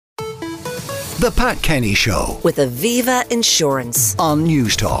The Pat Kenny Show with Aviva Insurance on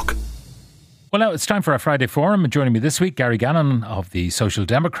News Talk. Well, now it's time for our Friday Forum. Joining me this week, Gary Gannon of the Social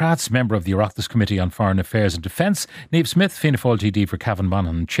Democrats, member of the Oireachtas Committee on Foreign Affairs and Defence, Niamh Smyth, Fianna Fáil TD for Cavan,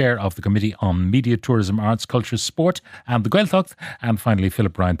 Monaghan, Chair of the Committee on Media, Tourism, Arts, Culture, Sport and the Gaeltacht, and finally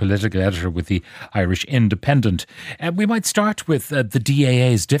Philip Ryan, Political Editor with the Irish Independent. We might start with the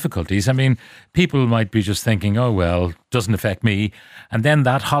DAA's difficulties. I mean, people might be just thinking, oh well, doesn't affect me. And then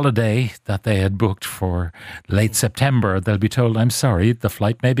that holiday that they had booked for late September, they'll be told, I'm sorry, the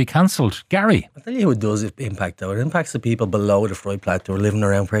flight may be cancelled. Gary? I'll tell you who it does impact though. It impacts the people below the flight plateau who are living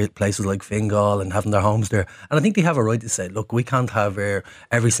around places like Fingal and having their homes there. And I think they have a right to say, look, we can't have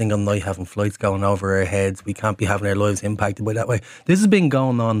every single night having flights going over our heads. We can't be having our lives impacted by that way. This has been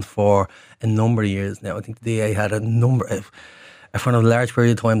going on for a number of years now. I think the DA had a number of, for a large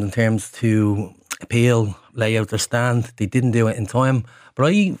period of time in terms to appeal, lay out their stand. They didn't do it in time. But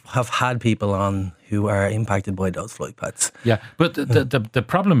I have had people on who are impacted by those flight paths. Yeah, but the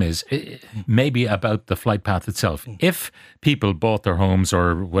problem is maybe about the flight path itself. If people bought their homes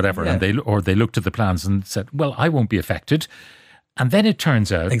or whatever, and they looked at the plans and said, well, I won't be affected. And then it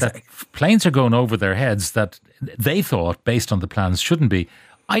turns out that planes are going over their heads that they thought, based on the plans, shouldn't be.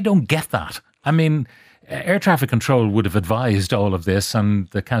 I don't get that. I mean, Air Traffic Control would have advised all of this, and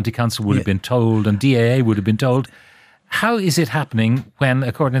the County Council would have been told, and DAA would have been told. How is it happening when,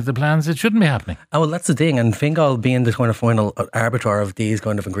 according to the plans, it shouldn't be happening? Oh, well, that's the thing. And Fingal being the kind of final arbiter of these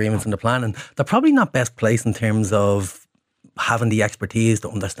kind of agreements and the planning, they're probably not best placed in terms of having the expertise to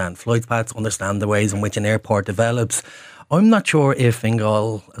understand flight paths, understand the ways in which an airport develops. I'm not sure if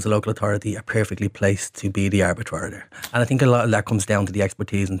Fingal, as a local authority, are perfectly placed to be the arbiter there. And I think a lot of that comes down to the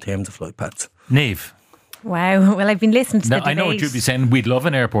expertise in terms of flight paths. Niamh. Wow. Well, I've been listening to the debate. I know what you'd be saying. We'd love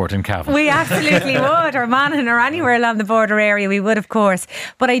an airport in Cavan. We absolutely would, or Monaghan, or anywhere along the border area. We would, of course.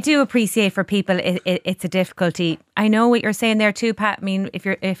 But I do appreciate for people, it's a difficulty. I know what you're saying there too, Pat. I mean, if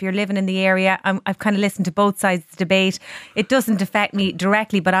you're living in the area, I've kind of listened to both sides of the debate. It doesn't affect me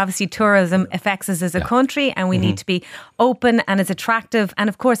directly, but obviously tourism affects us as a country, and we need to be open and as attractive. And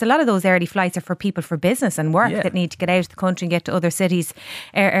of course, a lot of those early flights are for people for business and work that need to get out of the country and get to other cities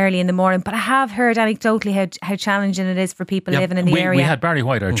early in the morning. But I have heard anecdotally how challenging it is for people living in the area. We had Barry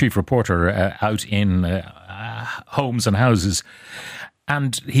White, our chief reporter, out in homes and houses,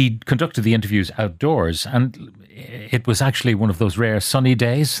 and he conducted the interviews outdoors, and it was actually one of those rare sunny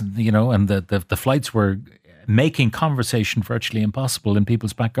days, you know, and the flights were making conversation virtually impossible in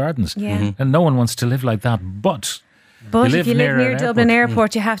people's back gardens. Yeah. And no one wants to live like that, but if you live near Dublin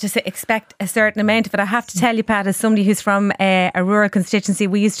Airport, you have to expect a certain amount of it. I have to tell you, Pat, as somebody who's from a rural constituency,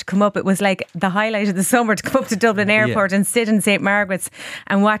 we used to come up, it was like the highlight of the summer to come up to Dublin Airport and sit in St. Margaret's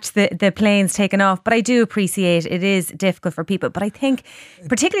and watch the planes taking off. But I do appreciate it is difficult for people. But I think,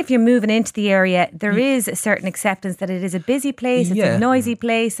 particularly if you're moving into the area, there is a certain acceptance that it is a busy place, it's a noisy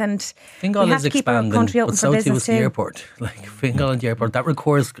place, and Fingal we have to keep our country open for business too. The airport, like Fingal and the airport, that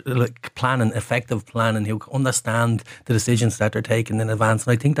requires like planning, effective planning, who understand the decisions that are taken in advance,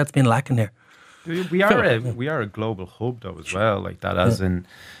 and I think that's been lacking here. We are a global hub though as well, like that, as in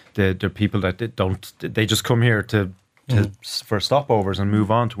the people that they just come here for stopovers and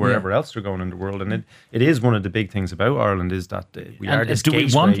move on to wherever else they're going in the world, and it is one of the big things about Ireland is that we are this do we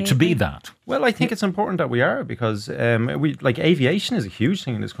want to be that? Well, I think it's important that we are, because we like aviation is a huge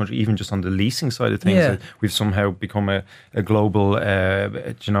thing in this country, even just on the leasing side of things. We've somehow become a global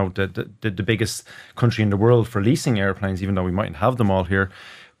the biggest country in the world for leasing airplanes, even though we mightn't have them all here.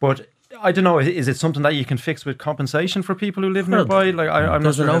 But I don't know, is it something that you can fix with compensation for people who live nearby? Like, I'm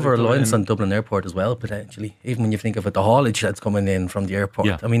there's not an sure over-reliance on Dublin Airport as well, potentially. Even when you think of it, the haulage that's coming in from the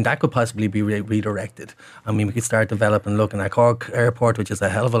airport. I mean, that could possibly be redirected. I mean, we could start developing, looking at Cork Airport, which is a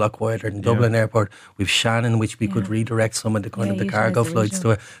hell of a lot quieter than Dublin Airport. We've Shannon, which we could redirect some of the kind of the cargo flights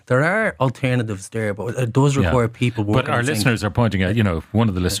to it. There are alternatives there, but it does require people working. But our listeners are pointing out, one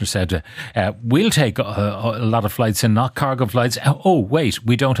of the listeners said, we'll take a lot of flights in, not cargo flights. Oh, wait,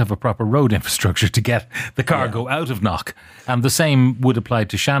 we don't have a proper road infrastructure to get the cargo out of Knock. And the same would apply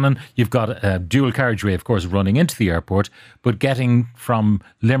to Shannon. You've got a dual carriageway, of course, running into the airport, but getting from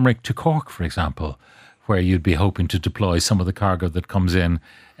Limerick to Cork, for example, where you'd be hoping to deploy some of the cargo that comes in,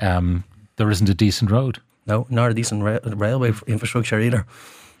 there isn't a decent road. No, nor a decent railway infrastructure either.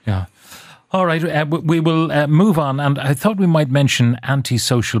 Yeah. All right, we will move on, and I thought we might mention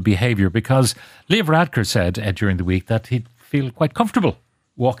antisocial behaviour, because Liam Varadkar said during the week that he'd feel quite comfortable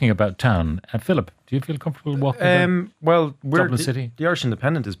walking about town. Philip, do you feel comfortable walking about Dublin City? The Irish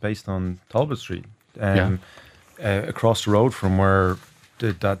Independent is based on Talbot Street, across the road from where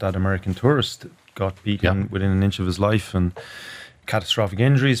that American tourist got beaten within an inch of his life, and catastrophic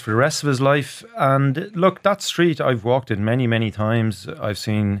injuries for the rest of his life. And look, that street I've walked it many, many times. I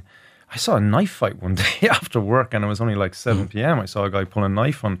saw a knife fight one day after work, and it was only like 7 p.m. I saw a guy pull a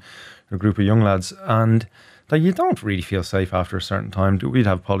knife on a group of young lads, and that you don't really feel safe after a certain time. We'd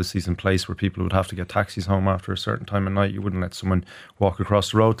have policies in place where people would have to get taxis home after a certain time of night. You wouldn't let someone walk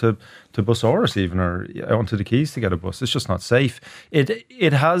across the road to Bus Oris even, or onto the quays to get a bus. It's just not safe.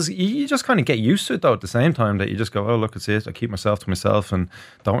 It has, you just kind of get used to it though at the same time, that you just go, oh look, it's it. I keep myself to myself and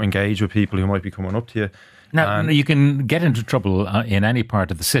don't engage with people who might be coming up to you. Now, you can get into trouble in any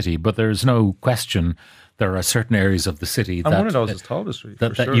part of the city, but there's no question there are certain areas of the city and one of those is Talbot Street.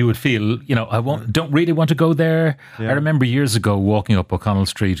 That you would feel, don't really want to go there. Yeah. I remember years ago walking up O'Connell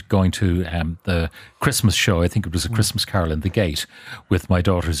Street, going to the Christmas show. I think it was a Christmas Carol in the Gate with my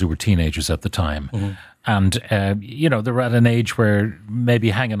daughters who were teenagers at the time. Mm-hmm. And, they were at an age where maybe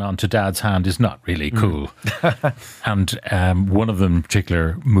hanging on to dad's hand is not really cool. And one of them in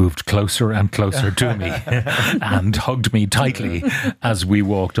particular moved closer and closer to me and hugged me tightly as we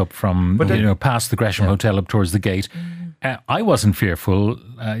walked up from, past the Gresham Hotel up towards the gate. I wasn't fearful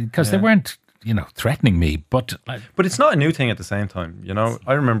because they weren't, threatening me. But it's not a new thing at the same time.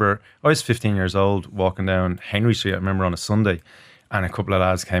 I remember I was 15 years old walking down Henry Street, I remember on a Sunday, and a couple of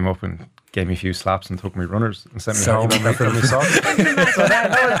lads came up and gave me a few slaps and took me runners and sent me home and left me socks. That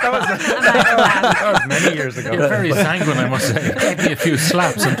was many years ago. You're very sanguine, I must say. Gave me a few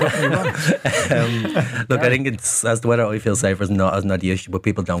slaps and took me runners. Look, I think it's, as to whether I feel safer is not the issue, but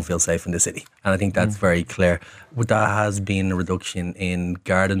people don't feel safe in the city. And I think that's very clear. That has been a reduction in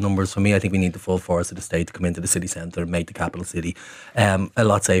Garda numbers. For me, I think we need the full force of the state to come into the city centre and make the capital city a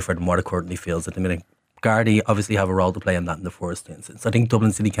lot safer than what it currently feels at the minute. Gardaí obviously have a role to play in that in the first instance. I think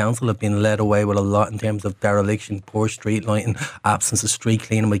Dublin City Council have been led away with a lot in terms of dereliction, poor street lighting, absence of street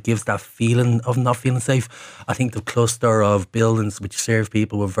cleaning. It gives that feeling of not feeling safe. I think the cluster of buildings which serve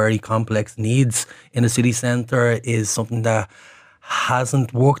people with very complex needs in the city centre is something that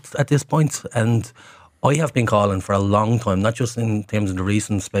hasn't worked at this point. And I have been calling for a long time, not just in terms of the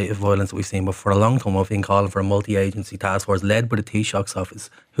recent spate of violence that we've seen, but for a long time I've been calling for a multi-agency task force led by the Taoiseach's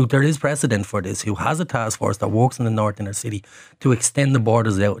office, who there is precedent for this, who has a task force that works in the north inner city to extend the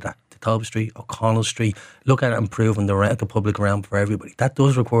borders out of that. Talbot Street, O'Connell Street, look at improving the public realm for everybody. That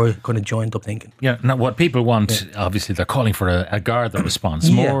does require kind of joined up thinking. Yeah, now what people want, obviously they're calling for a Garda response,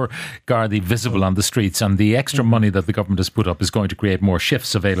 more Gardaí visible on the streets, and the extra money that the government has put up is going to create more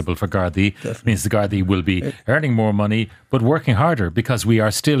shifts available for Gardaí. Definitely. Means the Gardaí will be earning more money but working harder, because we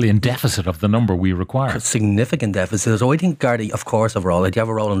are still in deficit of the number we require. Significant deficit. So I think Gardaí, of course, have a role. They have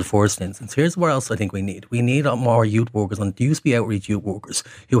a role in the first instance. Here's where else I think we need. We need more youth workers, and there used to be outreach youth workers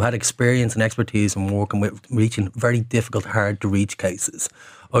who had experience and expertise in working with reaching very difficult, hard to reach cases.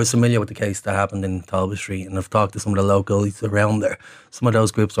 I was familiar with the case that happened in Talbot Street, and I've talked to some of the locals around there. Some of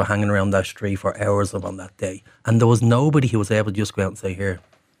those groups were hanging around that street for hours on that day, and there was nobody who was able to just go out and say, here,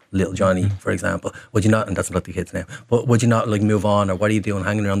 little Johnny, for example, would you not, and that's not the kids now, but would you not move on, or what are you doing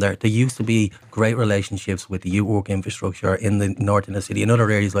hanging around there? There used to be great relationships with the youth work infrastructure in the north in the city, in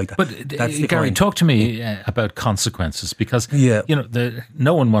other areas like that. But Gary, talk to me about consequences, because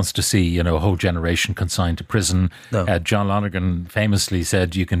no one wants to see a whole generation consigned to prison. No. John Lonergan famously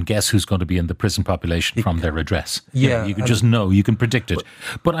said you can guess who's going to be in the prison population from their address. You can just know, you can predict it.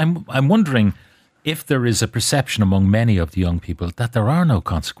 But I'm wondering if there is a perception among many of the young people that there are no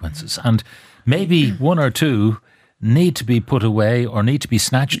consequences, and maybe one or two need to be put away or need to be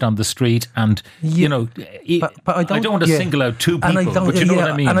snatched on the street, and but I don't want to single out two people, but you know what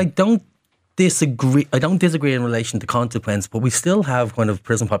I mean. And I don't disagree in relation to consequence, but we still have kind of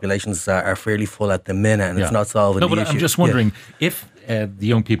prison populations that are fairly full at the minute, and it's not solving the issue. No, but I'm just wondering if the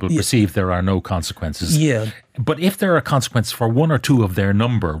young people perceive there are no consequences. Yeah. But if there are consequences for one or two of their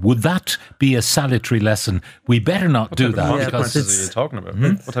number, would that be a salutary lesson? We better not do that. What consequences are you talking about?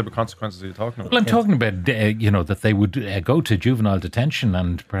 What type of consequences are you talking about? Well, I'm talking about, that they would go to juvenile detention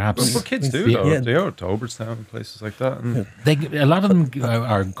and perhaps... But kids do, though. They are to Oberstown and places like that. And a lot of them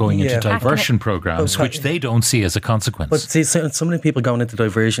are going into diversion programs, which they don't see as a consequence. But see, so many people going into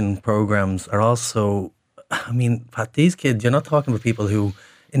diversion programs are also... I mean, Pat, these kids, you're not talking about people who,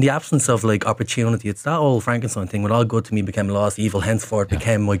 in the absence of opportunity, it's that old Frankenstein thing, when all good to me became lost, evil henceforth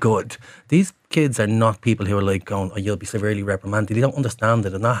became my good. These kids are not people who are like going, oh, you'll be severely reprimanded. They don't understand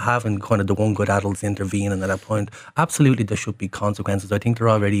it. They're not having kind of the one good adults intervening at that point. Absolutely, there should be consequences. I think there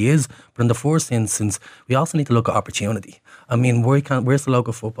already is. But in the first instance, we also need to look at opportunity. I mean, where's the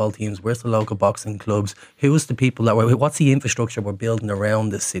local football teams? Where's the local boxing clubs? Who's the people what's the infrastructure we're building around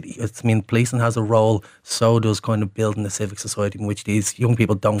the city? Policing has a role, so does kind of building a civic society in which these young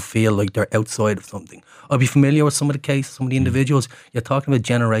people don't feel like they're outside of something. I'll be familiar with some of the cases, some of the individuals. You're talking about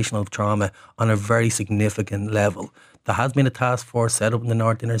generational trauma on a very significant level. There has been a task force set up in the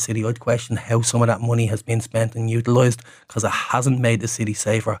North Inner City. I'd question how some of that money has been spent and utilised, because it hasn't made the city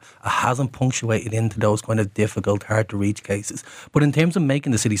safer. It hasn't punctuated into those kind of difficult, hard to reach cases. But in terms of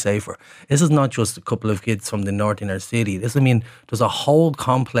making the city safer, this is not just a couple of kids from the North Inner City. There's a whole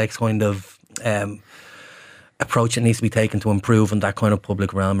complex kind of approach that needs to be taken to improve in that kind of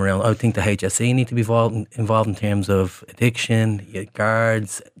public realm around. I think the HSE need to be involved in terms of addiction,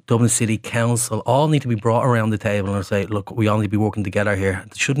 guards, Dublin City Council, all need to be brought around the table and say, look, we all need to be working together here.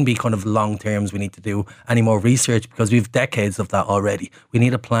 It shouldn't be kind of long terms we need to do any more research, because we have decades of that already. We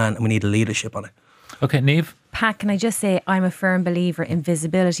need a plan and we need a leadership on it. Okay, Niamh? Pat, can I just say I'm a firm believer in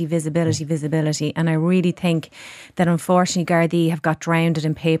visibility. And I really think that unfortunately Gardaí have got drowned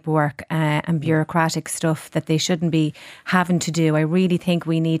in paperwork and bureaucratic stuff that they shouldn't be having to do. I really think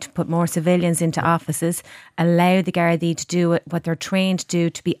we need to put more civilians into offices, allow the Gardaí to do what they're trained to do,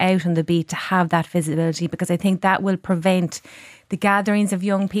 to be out on the beat, to have that visibility, because I think that will prevent the gatherings of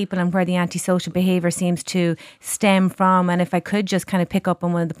young people and where the antisocial behaviour seems to stem from. And if I could just kind of pick up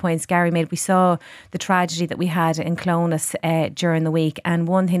on one of the points Gary made, we saw the tragedy that we had in Clonus during the week. And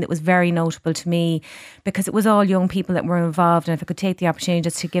one thing that was very notable to me, because it was all young people that were involved, and if I could take the opportunity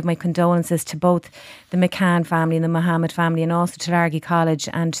just to give my condolences to both the McCann family and the Mohammed family, and also to Largy College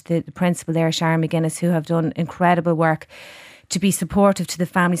and the principal there, Sharon McGuinness, who have done incredible work to be supportive to the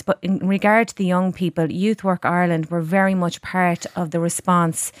families. But in regard to the young people, Youth Work Ireland were very much part of the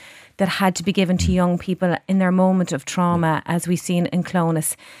response that had to be given to young people in their moment of trauma, as we've seen in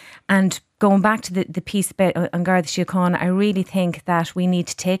Clonus. And going back to the piece about on Garda Síochána, I really think that we need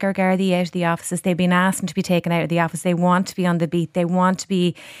to take our Gardaí out of the offices. They've been asking to be taken out of the office. They want to be on the beat. They want to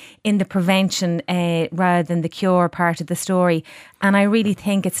be in the prevention rather than the cure part of the story. And I really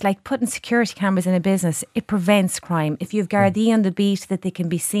think it's like putting security cameras in a business. It prevents crime. If you have Gardaí on the beat, that they can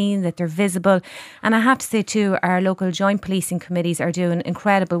be seen, that they're visible. And I have to say too, our local joint policing committees are doing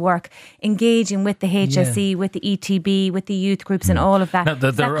incredible work, engaging with the HSE, with the ETB, with the youth groups and all of that. Now,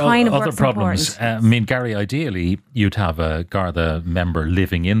 there are other problems. I mean, Gary, ideally you'd have a Garda member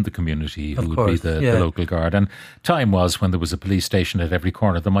living in the community who would be the local guard. And time was when there was a police station at every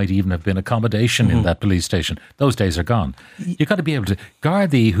corner. There might even have been accommodation in that police station. Those days are gone. You've got to be able to,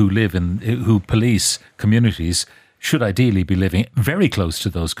 Gardaí who police communities should ideally be living very close to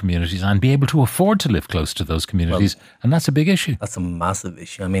those communities and be able to afford to live close to those communities. And that's a big issue. That's a massive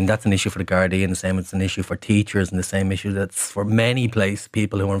issue. I mean, that's an issue for the Gardaí, and the same it's an issue for teachers, and the same issue that's for many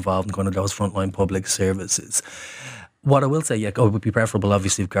people who are involved in kind of those frontline public services. What I will say, it would be preferable,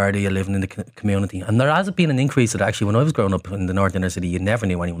 obviously, if Gardaí are living in the community. And there has been an increase that actually, when I was growing up in the North Inner City, you never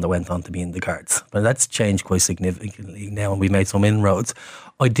knew anyone that went on to be in the Guards. But that's changed quite significantly now, and we've made some inroads.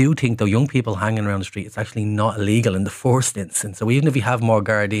 I do think, though, young people hanging around the street, it's actually not illegal in the first instance. So even if you have more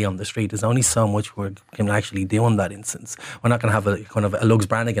Gardaí on the street, there's only so much we can actually do in that instance. We're not going to have a kind of a Lugs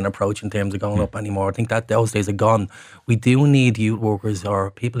Brannigan approach in terms of going up anymore. I think that those days are gone. We do need youth workers or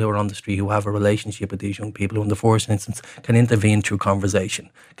people who are on the street who have a relationship with these young people who in the first instance can intervene through conversation,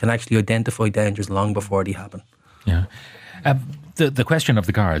 can actually identify dangers long before they happen. Yeah. The question of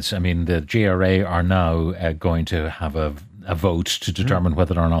the guards, I mean, the GRA are now going to have a vote to determine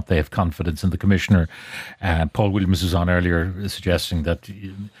whether or not they have confidence in the Commissioner. Paul Williams was on earlier suggesting that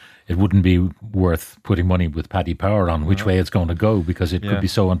it wouldn't be worth putting money with Paddy Power on which way it's going to go, because it could be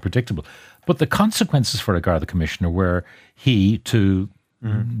so unpredictable. But the consequences for a Garda Commissioner were he to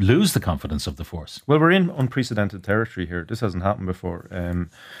lose the confidence of the force. Well, we're in unprecedented territory here. This hasn't happened before.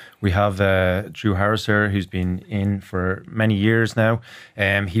 We have Drew Harris here, who's been in for many years now.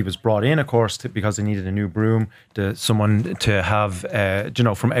 He was brought in, of course, because they needed a new broom, someone to have,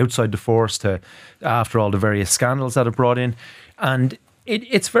 from outside the force, to after all the various scandals that have brought in. And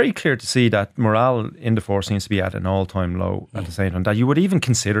it's very clear to see that morale in the force seems to be at an all-time low at the same time, that you would even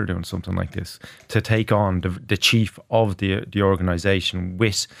consider doing something like this to take on the chief of the organisation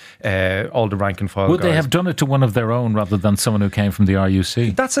with all the rank and file Would guys. they have done it to one of their own rather than someone who came from the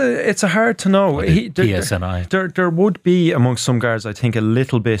RUC? It's a hard to know. PSNI. There would be amongst some guards, I think, a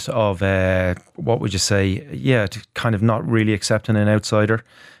little bit of what would you say? To kind of not really accepting an outsider.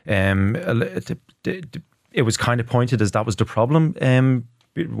 It was kind of pointed as that was the problem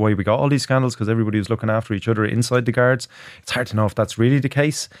why we got all these scandals, because everybody was looking after each other inside the Guards. It's hard to know if that's really the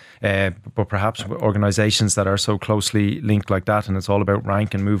case, but perhaps organisations that are so closely linked like that, and it's all about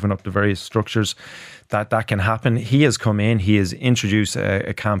rank and moving up the various structures, that can happen. He has come in, he has introduced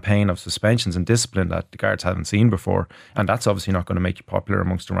a campaign of suspensions and discipline that the Guards haven't seen before, and that's obviously not going to make you popular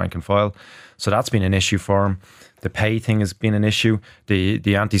amongst the rank and file. So that's been an issue for him. The pay thing has been an issue.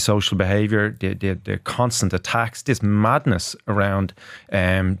 The antisocial behaviour, the constant attacks, this madness around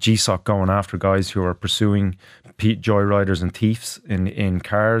GSOC going after guys who are pursuing joyriders and thieves in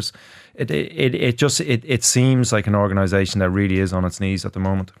cars. It seems like an organisation that really is on its knees at the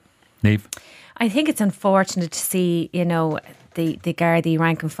moment. Niamh? I think it's unfortunate to see, the Gardaí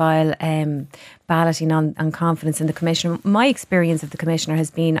rank and file balloting on confidence in the Commissioner. My experience of the Commissioner has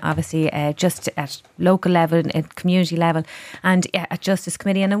been obviously just at local level, at community level, and at Justice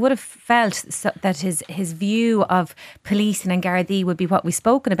Committee. And I would have felt that his view of policing and Gardaí would be what we've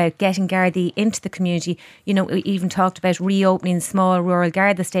spoken about, getting Gardaí into the community. We even talked about reopening small rural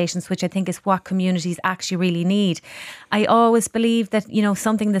Garda stations, which I think is what communities actually really need. I always believe that,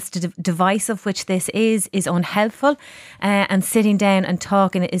 something that's divisive, which this is unhelpful, and sitting down and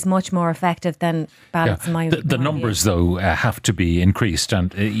talking is much more effective than ballots. The numbers, though, have to be increased.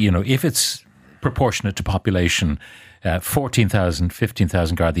 And, if it's proportionate to population, 14,000,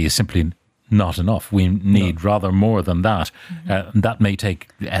 15,000 Gardaí is simply not enough. We need rather more than that. That may take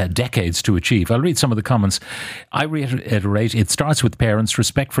decades to achieve. I'll read some of the comments. I reiterate, it starts with parents.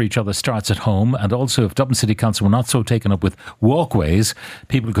 Respect for each other starts at home. And also, if Dublin City Council were not so taken up with walkways,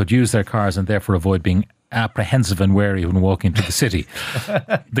 people could use their cars and therefore avoid being apprehensive and wary when walking to the city.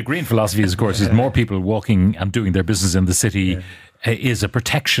 The green philosophy is, of course, is more people walking and doing their business in the city is a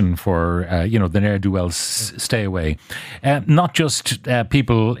protection for, the ne'er-do-wells stay away. Not just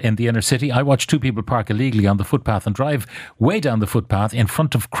people in the inner city. I watched two people park illegally on the footpath and drive way down the footpath in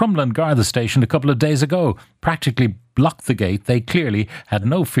front of Crumlin Garda Station a couple of days ago. Practically blocked the gate. They clearly had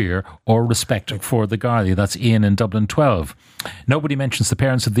no fear or respect for the Gardaí. That's Ian in Dublin 12. Nobody mentions the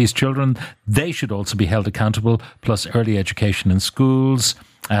parents of these children. They should also be held accountable, plus early education in schools.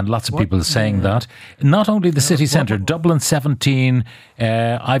 And lots of people saying that. Not only the city centre, Dublin 17,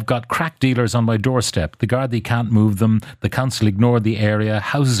 I've got crack dealers on my doorstep. The Gardaí can't move them. The council ignored the area.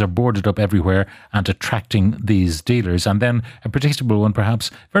 Houses are boarded up everywhere and attracting these dealers. And then a predictable one, perhaps,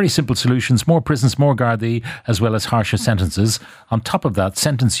 very simple solutions, more prisons, more Gardaí, as well as harsher sentences. On top of that,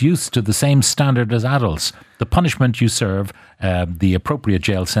 sentence youths to the same standard as adults. The punishment you serve, the appropriate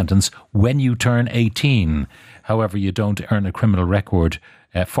jail sentence when you turn 18. However, you don't earn a criminal record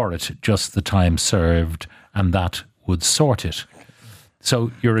for it, just the time served, and that would sort it. So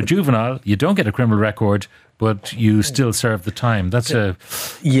you're a juvenile, you don't get a criminal record, but you still serve the time. That's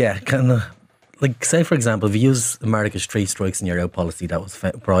kind of like, say for example, if you use America's 3 strikes and you're out policy that was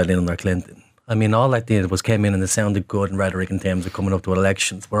brought in under Clinton. I mean, all that did was came in and it sounded good in rhetoric in terms of coming up to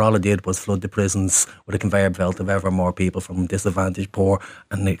elections, where all it did was flood the prisons with a conveyor belt of ever more people from disadvantaged, poor,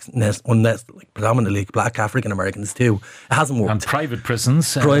 and predominantly black African Americans too. It hasn't worked. And private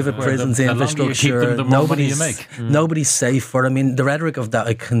prisons. Infrastructure. The more money you make. Nobody's safer. I mean, the rhetoric of that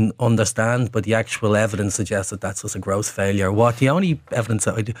I can understand, but the actual evidence suggests that that's just a gross failure. The only evidence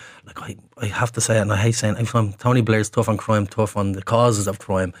that I do, I have to say it, and I hate saying it, Tony Blair's tough on crime, tough on the causes of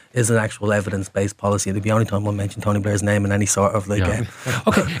crime, is an actual evidence-based policy. It'll be the only time we'll mention Tony Blair's name in any sort of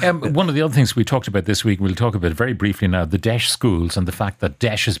Okay, one of the other things we talked about this week, we'll talk about very briefly now, the DEIS schools and the fact that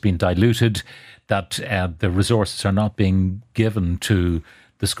DEIS has been diluted, that the resources are not being given to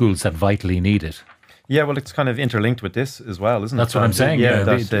the schools that vitally need it. Yeah, well, it's kind of interlinked with this as well, isn't it? That's what I'm saying.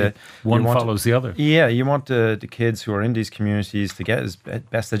 Yeah, one follows the other. Yeah, you want the kids who are in these communities to get as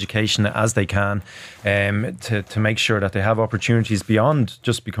best education as they can, to make sure that they have opportunities beyond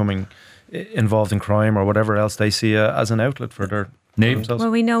just becoming involved in crime or whatever else they see as an outlet for their themselves.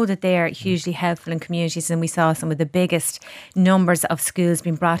 Well, we know that they are hugely helpful in communities, and we saw some of the biggest numbers of schools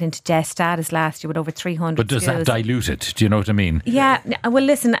being brought into DEIS status last year with over 300 But does schools. that dilute it? Do you know what I mean? Yeah, well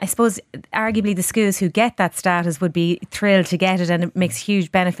listen, I suppose arguably the schools who get that status would be thrilled to get it, and it makes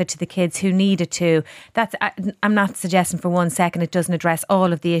huge benefit to the kids who need it too. I'm not suggesting for 1 second it doesn't address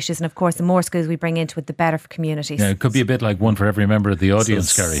all of the issues, and of course the more schools we bring into it, the better for communities. Yeah, it could be a bit like one for every member of the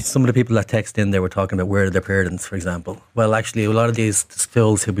audience, Gary. Some of the people that text in, they were talking about where are their parents, for example. Well, actually, a lot of these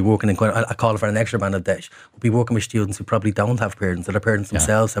schools who'll be working in, I call it for an extra band of DEIS, be working with students who probably don't have parents, or their parents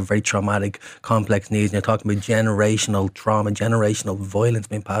themselves have very traumatic, complex needs. And you're talking about generational trauma, generational violence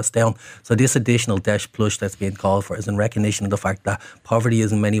being passed down. So this additional DEIS Plus that's being called for is in recognition of the fact that poverty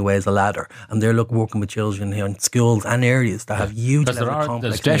is in many ways a ladder. And they're working with children here in schools and areas that have huge level of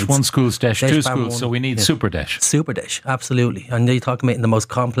complex needs. There's DEIS 1 schools, DEIS 2 schools, so we need super DEIS. Super DEIS, absolutely. And you're talking about in the most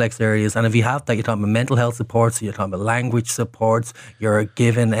complex areas. And if you have that, you're talking about mental health supports, you're talking about language supports, you're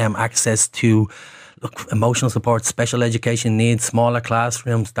given access to emotional support, special education needs, smaller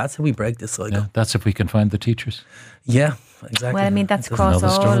classrooms. That's how we break this cycle. Yeah, that's if we can find the teachers. Yeah, exactly. Well, I mean, that's across all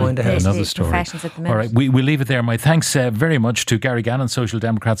the professions at the minute. All right, we'll leave it there. My thanks very much to Gary Gannon, Social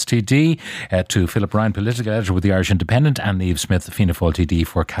Democrats TD, to Philip Ryan, Political Editor with the Irish Independent, and Niamh Smyth, Fianna Fáil TD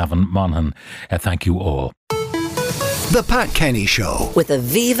for Cavan, Monaghan. Thank you all. The Pat Kenny Show with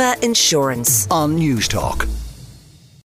Aviva Insurance on News Talk.